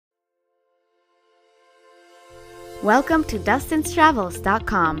Welcome to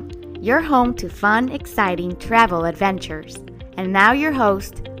Dustin'sTravels.com, your home to fun, exciting travel adventures. And now your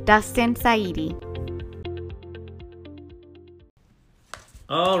host, Dustin Saidi.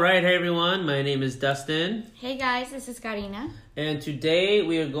 All right, hey everyone, my name is Dustin. Hey guys, this is Karina. And today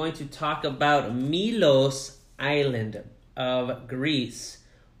we are going to talk about Milos Island of Greece,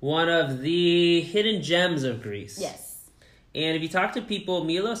 one of the hidden gems of Greece. Yes. And if you talk to people,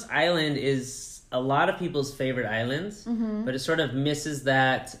 Milos Island is a lot of people's favorite islands, but it sort of misses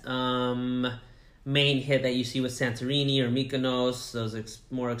that main hit that you see with Santorini or Mykonos, those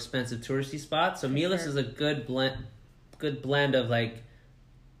more expensive touristy spots. So Milos is a good blend of like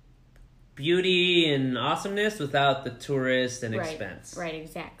beauty and awesomeness without the tourist and expense. Right,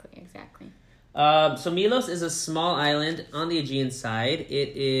 exactly. So Milos is a small island on the Aegean side.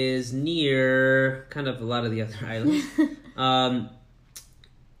 It is near kind of a lot of the other islands.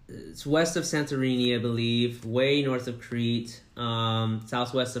 It's west of Santorini, I believe, way north of Crete,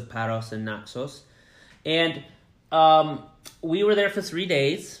 southwest of Paros and Naxos. And we were there for 3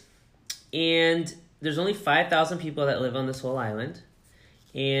 days, and there's only 5,000 people that live on this whole island,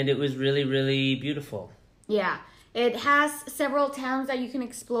 and it was really, really beautiful. Yeah, it has several towns that you can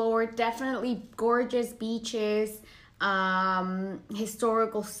explore, definitely gorgeous beaches,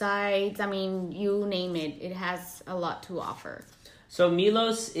 historical sites, I mean, you name it, it has a lot to offer. So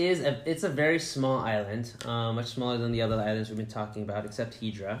Milos it's a very small island, much smaller than the other islands we've been talking about, except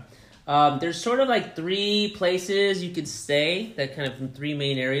Hydra. There's sort of like 3 places you could stay, that kind of from 3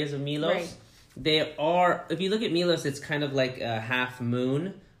 main areas of Milos. Right. They are, if you look at Milos, it's kind of like a half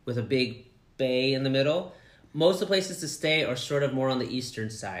moon with a big bay in the middle. Most of the places to stay are sort of more on the eastern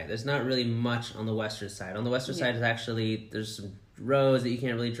side. There's not really much on the western side. On the western side is actually, there's some roads that you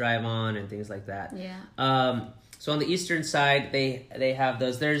can't really drive on and things like that. Yeah. So on the eastern side, they have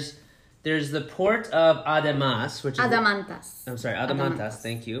those. There's the port of Adamas, which is Adamantas. I'm sorry, Adamantas.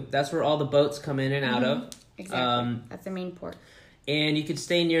 Thank you. That's where all the boats come in and out of. Exactly. That's the main port. And you could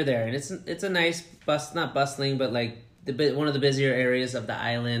stay near there, and it's a nice not bustling, but like one of the busier areas of the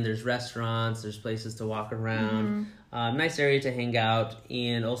island. There's restaurants, there's places to walk around, nice area to hang out,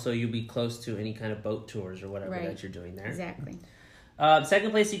 and also you'll be close to any kind of boat tours or whatever that you're doing there. Exactly. Second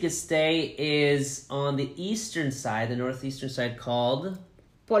place you could stay is on the eastern side, the northeastern side, called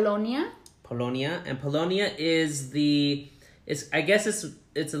Polonia. And Polonia is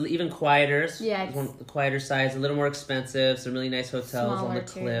it's even quieter. Yeah, it's one of the quieter sides, a little more expensive. Some really nice hotels on the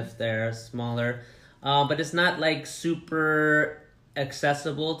cliff there, smaller, but it's not like super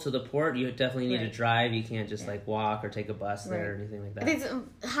accessible to the port. You definitely need to drive. You can't just like walk or take a bus there or anything like that. It's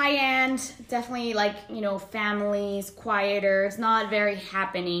high end, definitely like, families, quieter. It's not very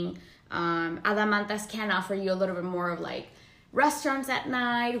happening. Adamantas can offer you a little bit more of like restaurants at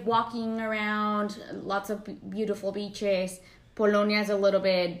night, walking around, lots of beautiful beaches. Polonia is a little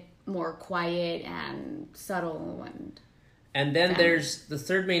bit more quiet and subtle And then there's the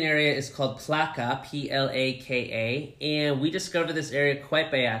third main area is called Plaka, Plaka, and we discovered this area quite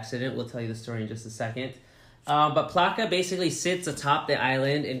by accident. We'll tell you the story in just a second. But Plaka basically sits atop the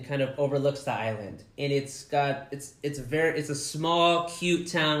island and kind of overlooks the island, and it's a small, cute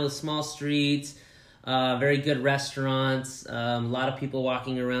town with small streets, very good restaurants, a lot of people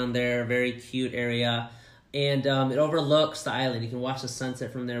walking around there. Very cute area. And it overlooks the island. You can watch the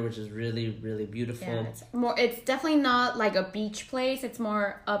sunset from there, which is really, really beautiful. Yeah, it's definitely not like a beach place. It's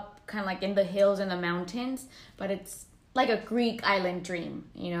more up kind of like in the hills and the mountains. But it's like a Greek island dream.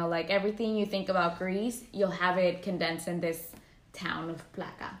 Like everything you think about Greece, you'll have it condensed in this town of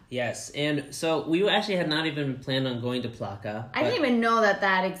Plaka. Yes, and so we actually had not even planned on going to Plaka. I didn't even know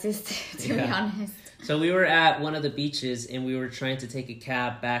that existed, to be honest. So we were at one of the beaches, and we were trying to take a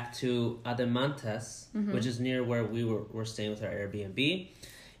cab back to Adamantas, which is near where we're staying with our Airbnb.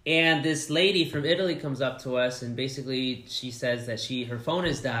 And this lady from Italy comes up to us, and basically she says that her phone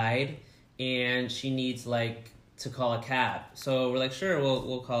has died, and she needs to call a cab. So we're like, sure,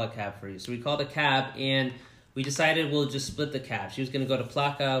 we'll call a cab for you. So we called a cab, and we decided we'll just split the cab. She was going to go to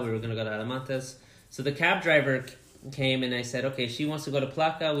Plaka, we were going to go to Adamantas. So the cab driver came, and I said, okay, she wants to go to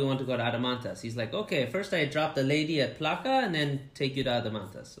Plaka, we want to go to Adamantas. He's like, okay, first I drop the lady at Plaka and then take you to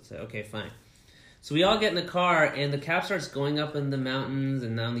Adamantas. So I said, okay, fine. So we all get in the car, and the cab starts going up in the mountains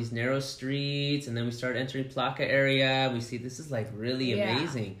and down these narrow streets, and then we start entering Plaka area. We see this is really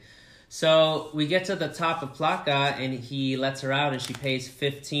amazing. So we get to the top of Plaka, and he lets her out, and she pays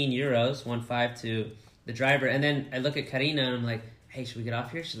 15 euros, 1.5 to the driver. And then I look at Karina, and I'm like, hey, should we get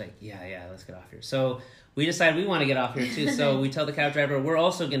off here? She's like, yeah, let's get off here. So we decide we want to get off here too. So we tell the cab driver, we're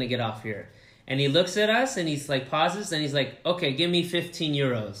also going to get off here. And he looks at us, and he's like, pauses, and he's like, okay, give me 15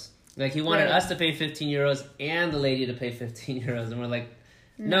 euros. Like, he wanted Right. us to pay 15 euros and the lady to pay 15 euros. And we're like,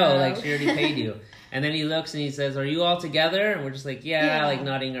 no, like, she already paid you. And then he looks and he says, are you all together? And we're just like, yeah, like,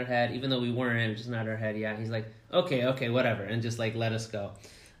 nodding our head. Even though we weren't, just nod our head, yeah. He's like, okay, whatever. And just, like, let us go.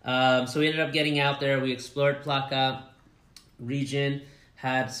 So we ended up getting out there. We explored Plaka region,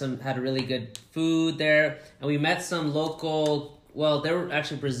 had a really good food there. And we met some local... Well, there were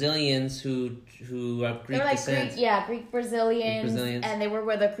actually Brazilians who are Greek They're like descent. Greek Brazilians, and they were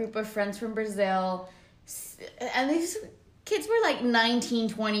with a group of friends from Brazil. And these kids were like 19,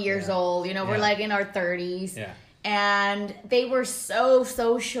 20 years old. You know, we're like in our 30s. Yeah. And they were so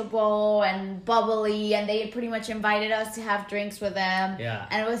sociable and bubbly, and they had pretty much invited us to have drinks with them. Yeah.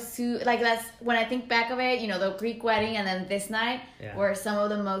 And it was that's when I think back of it, you know, the Greek wedding and then this night were some of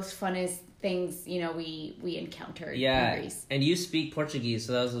the most funnest things, you know, we encountered in Greece. And you speak Portuguese,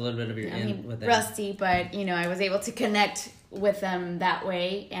 so that was a little bit of your with them. Rusty, but, you know, I was able to connect with them that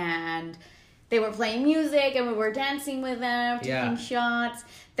way, and they were playing music, and we were dancing with them, taking shots.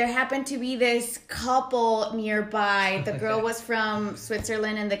 There happened to be this couple nearby. The girl was from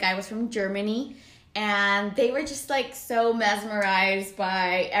Switzerland, and the guy was from Germany. And they were just, like, so mesmerized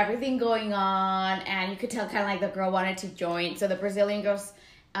by everything going on. And you could tell kind of like the girl wanted to join. So the Brazilian girls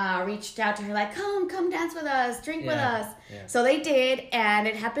reached out to her like, come dance with us, drink with us. Yeah. So they did, and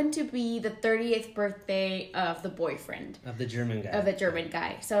it happened to be the 30th birthday of the boyfriend. Of the German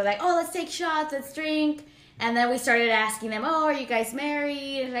guy. So like, let's take shots, let's drink. And then we started asking them, are you guys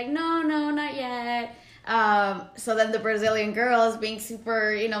married? And like, no, not yet. So then the Brazilian girls, being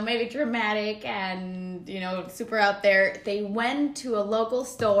super, you know, maybe dramatic and, you know, super out there, they went to a local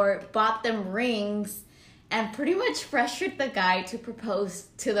store, bought them rings, and pretty much pressured the guy to propose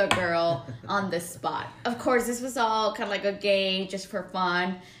to the girl on the spot. Of course, this was all kind of like a game, just for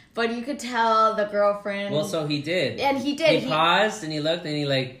fun. But you could tell the girlfriend... Well, so he did. And he did. He paused, and he looked, and he,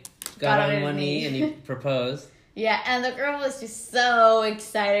 like, got on one knee, and he proposed. Yeah, and the girl was just so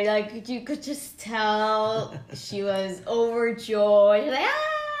excited. Like, you could just tell she was overjoyed.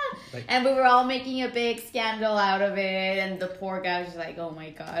 Like, and we were all making a big scandal out of it, and the poor guy was just like, oh my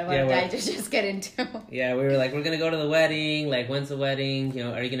god, what did I just get into? Yeah, we were like, we're gonna go to the wedding, like, when's the wedding, you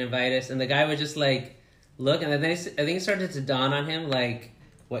know, are you gonna invite us? And the guy would just, like, look, and then I think it started to dawn on him, like,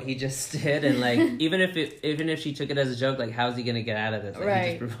 what he just did, and, like, even if she took it as a joke, like, how's he gonna get out of this? Like,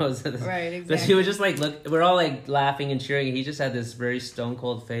 he just proposed to this. Right, exactly. But she would just, like, look, we're all, like, laughing and cheering, and he just had this very stone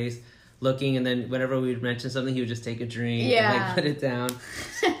cold face, looking, and then whenever we would mention something, he would just take a drink and, like, put it down.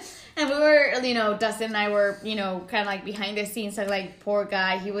 And we were, you know, Dustin and I were, you know, kind of like behind the scenes. So, like, poor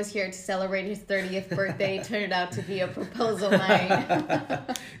guy, he was here to celebrate his 30th birthday. It turned out to be a proposal night.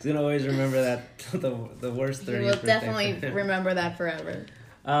 He's going to always remember that, the worst 30th birthday. He will definitely remember that forever.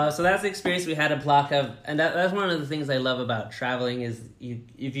 So that's the experience we had in Plaka. And that's one of the things I love about traveling is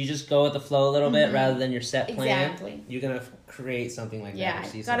if you just go with the flow a little bit rather than your set plan, you're going to create something like that. Yeah,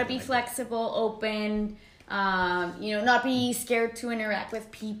 you got to be flexible, open. You know, not be scared to interact with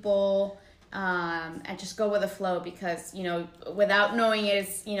people, and just go with the flow, because, you know, without knowing it,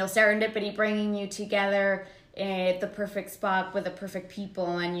 it's, you know, serendipity bringing you together at the perfect spot with the perfect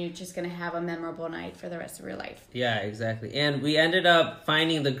people, and you're just going to have a memorable night for the rest of your life. Yeah, exactly. And we ended up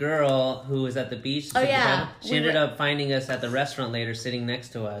finding the girl who was at the beach. Oh, yeah. She ended up finding us at the restaurant later, sitting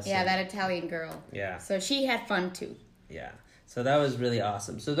next to us. Yeah, that Italian girl. Yeah. So she had fun too. Yeah. So that was really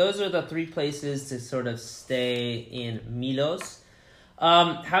awesome. So those are the 3 places to sort of stay in Milos.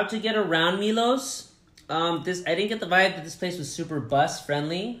 How to get around Milos? I didn't get the vibe that this place was super bus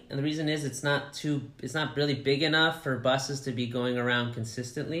friendly, and the reason is it's not really big enough for buses to be going around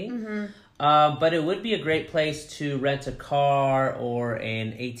consistently. Mm-hmm. But it would be a great place to rent a car or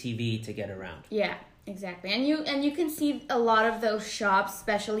an ATV to get around. Yeah, exactly. And you can see a lot of those shops,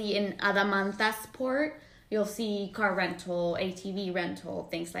 especially in Adamantas port. You'll see car rental, ATV rental,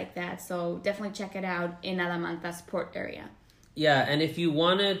 things like that. So definitely check it out in Adamantas port area. Yeah, and if you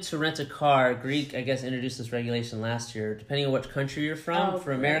wanted to rent a car, Greek, I guess, introduced this regulation last year. Depending on which country you're from,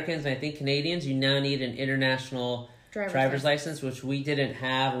 for Americans and I think Canadians, you now need an international driver's license, which we didn't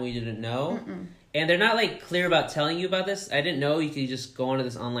have and we didn't know. Mm-mm. And they're not, like, clear about telling you about this. I didn't know you could just go onto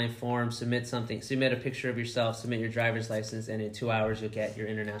this online form, submit a picture of yourself, submit your driver's license, and in 2 hours you'll get your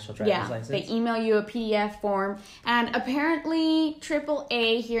international driver's license. They email you a PDF form. And apparently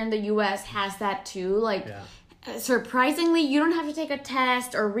AAA here in the U.S. has that too. Like, surprisingly, you don't have to take a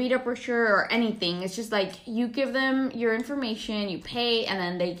test or read a brochure or anything. It's just like you give them your information, you pay, and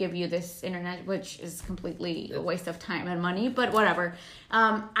then they give you this internet, which is completely a waste of time and money, but whatever.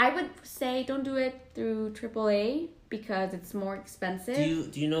 I would say don't do it through AAA. because it's more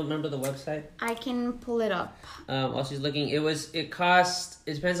expensive. Do you remember the website? I can pull it up. While she's looking, it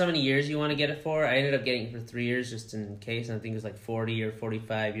depends how many years you want to get it for. I ended up getting it for 3 years just in case, and I think it was like 40 or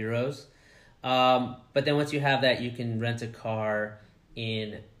 45 euros. But then once you have that, you can rent a car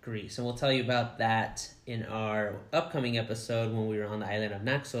in Greece, and we'll tell you about that in our upcoming episode when we were on the island of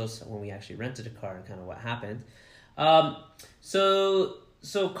Naxos, when we actually rented a car and kind of what happened.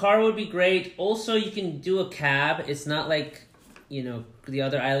 So car would be great. Also, you can do a cab. It's not like, the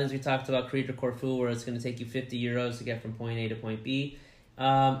other islands we talked about, Crete or Corfu, where it's going to take you 50 euros to get from point A to point B.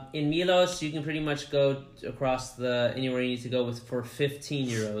 In Milos, you can pretty much go across anywhere you need to go for 15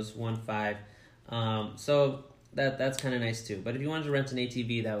 euros, 1.5. So that's kind of nice too. But if you wanted to rent an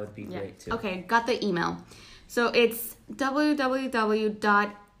ATV, that would be great too. Okay, got the email. So it's www.e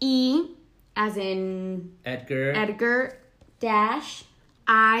as in Edgar dash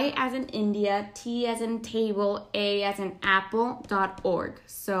I as in India, T as in table, A as in apple.org.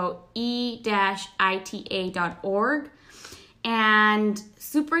 So e-ita.org. And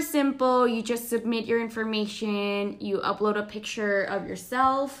super simple. You just submit your information. You upload a picture of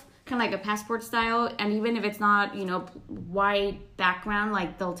yourself, kind of like a passport style. And even if it's not, white background,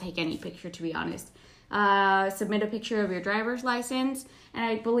 like they'll take any picture, to be honest. Submit a picture of your driver's license. And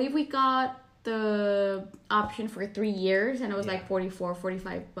I believe we got the option for 3 years, and it was like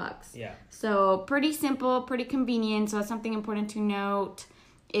 $45. Yeah. So pretty simple, pretty convenient. So that's something important to note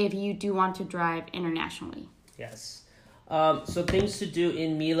if you do want to drive internationally. Yes. So things to do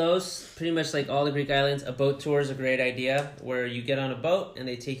in Milos, pretty much like all the Greek islands, a boat tour is a great idea, where you get on a boat and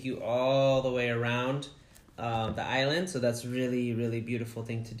they take you all the way around the island. So that's really, really beautiful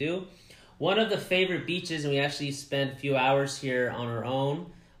thing to do. One of the favorite beaches, and we actually spent a few hours here on our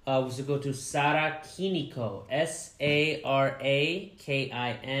own, was to go to Sarakiniko,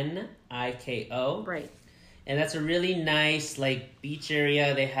 Sarakiniko. Right. And that's a really nice beach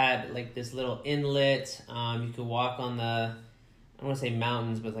area. They had this little inlet. You could walk on I don't want to say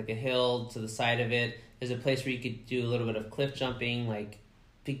mountains, but a hill to the side of it. There's a place where you could do a little bit of cliff jumping,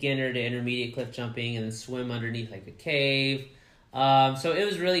 beginner to intermediate cliff jumping, and then swim underneath a cave. So it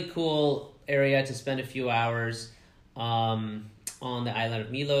was really cool area to spend a few hours on the island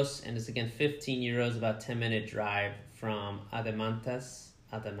of Milos, and it's again 15 euros, about 10-minute drive from Adamantas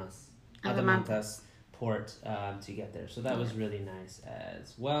port to get there. So that was really nice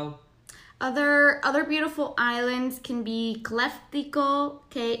as well. Other beautiful islands can be Kleftiko,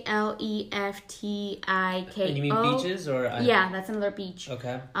 Kleftiko. And you mean beaches or? Yeah, that's another beach.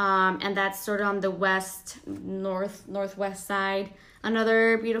 Okay. And that's sort of on the northwest side.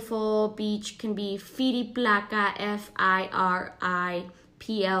 Another beautiful beach can be Firiplaka,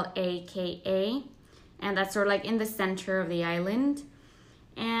 Firiplaka, and that's sort of in the center of the island.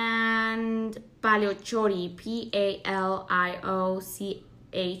 And Paliochori, Paliocchori.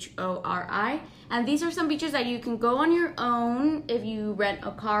 And these are some beaches that you can go on your own if you rent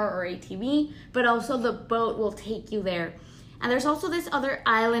a car or ATV, but also the boat will take you there. And there's also this other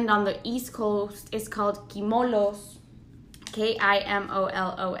island on the east coast. It's called Kimolos,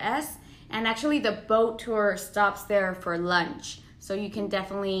 Kimolos. And actually the boat tour stops there for lunch. So you can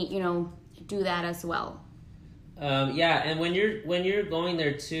definitely, do that as well. And when you're going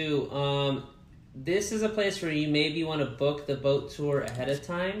there too, this is a place where you maybe want to book the boat tour ahead of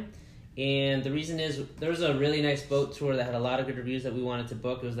time. And the reason is there was a really nice boat tour that had a lot of good reviews that we wanted to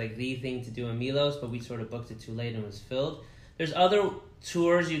book. It was the thing to do in Milos, but we sort of booked it too late and it was filled. There's other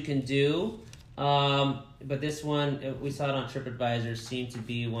tours you can do, but this one, we saw it on TripAdvisor, seemed to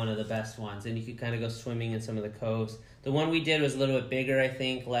be one of the best ones. And you could kind of go swimming in some of the coves. The one we did was a little bit bigger, I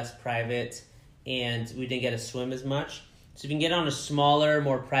think, less private, and we didn't get to swim as much. So if you can get on a smaller,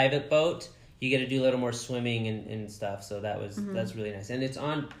 more private boat, you get to do a little more swimming and stuff. So that's really nice. And it's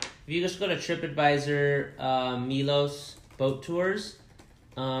on, if you just go to TripAdvisor, Milos boat tours,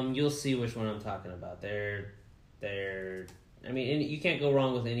 you'll see which one I'm talking about. And you can't go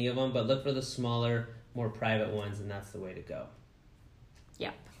wrong with any of them, but look for the smaller, more private ones, and that's the way to go.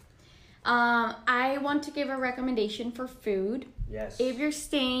 Yep. I want to give a recommendation for food. Yes. If you're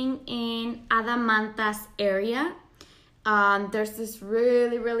staying in Adamantas area, there's this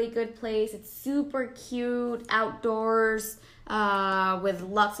really, really good place. It's super cute, outdoors, with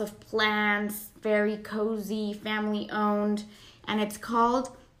lots of plants, very cozy, family owned, and it's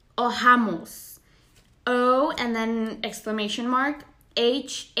called Ojamos. O and then exclamation mark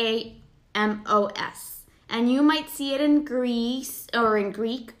Hamos. And you might see it in Greece or in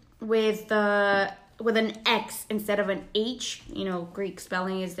Greek with an X instead of an H. Greek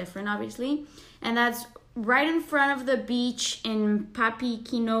spelling is different, obviously. And that's right in front of the beach in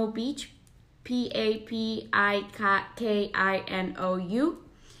Papikino Beach. Papikkinou.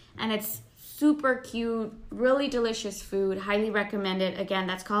 And it's super cute, really delicious food. Highly recommended. Again,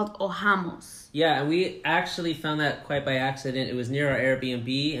 that's called Ojamos. Yeah, and we actually found that quite by accident. It was near our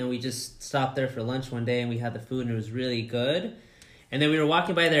Airbnb, and we just stopped there for lunch one day, and we had the food, and it was really good. And then we were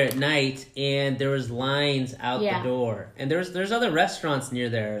walking by there at night, and there was lines out the door. And there's other restaurants near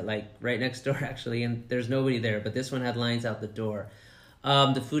there, like right next door, actually, and there's nobody there. But this one had lines out the door.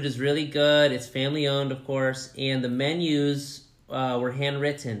 The food is really good. It's family-owned, of course, and the menus were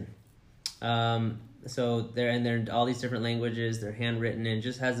handwritten. So they're all these different languages. They're handwritten, and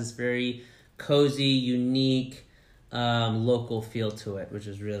just has this very cozy, unique, local feel to it, which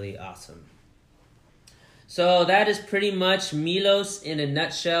is really awesome. So that is pretty much Milos in a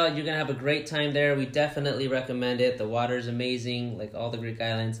nutshell. You're going to have a great time there. We definitely recommend it. The water is amazing, like all the Greek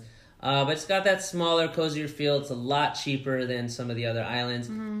islands. But it's got that smaller, cozier feel. It's a lot cheaper than some of the other islands.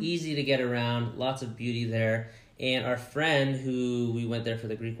 Easy to get around. Lots of beauty there. And our friend who we went there for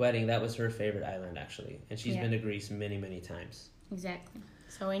the Greek wedding, that was her favorite island, actually. And she's been to Greece many, many times. Exactly.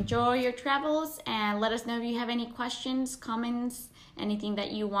 So enjoy your travels and let us know if you have any questions, comments, anything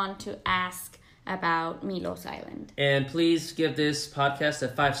that you want to ask about Milos Island. And please give this podcast a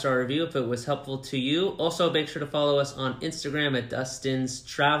 5-star review if it was helpful to you. Also, make sure to follow us on Instagram at Dustin's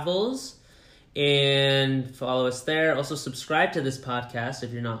Travels and follow us there. Also, subscribe to this podcast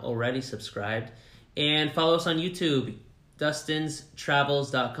if you're not already subscribed. And follow us on YouTube,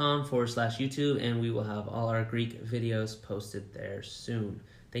 dustinstravels.com/YouTube, and we will have all our Greek videos posted there soon.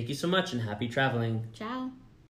 Thank you so much and happy traveling. Ciao.